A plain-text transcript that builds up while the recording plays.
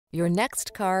Your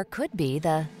next car could be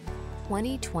the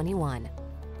 2021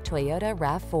 Toyota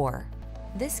RAV4.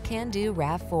 This can-do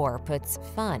RAV4 puts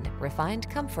fun, refined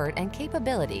comfort, and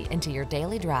capability into your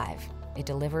daily drive. It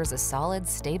delivers a solid,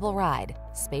 stable ride,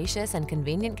 spacious and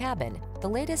convenient cabin, the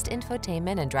latest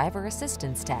infotainment and driver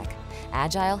assistance tech,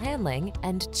 agile handling,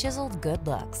 and chiseled good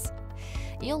looks.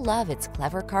 You'll love its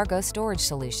clever cargo storage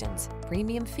solutions,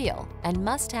 premium feel, and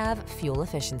must-have fuel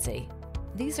efficiency.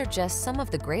 These are just some of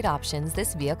the great options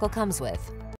this vehicle comes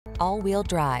with: all-wheel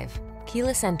drive,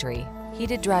 keyless entry,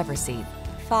 heated driver's seat,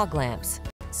 fog lamps,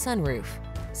 sunroof,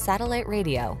 satellite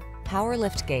radio, power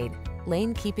liftgate,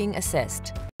 lane keeping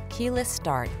assist, keyless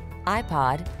start,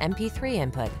 iPod, MP3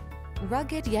 input.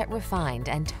 Rugged yet refined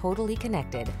and totally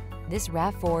connected, this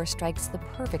RAV4 strikes the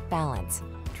perfect balance.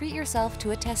 Treat yourself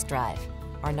to a test drive.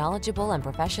 Our knowledgeable and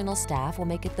professional staff will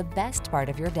make it the best part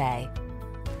of your day.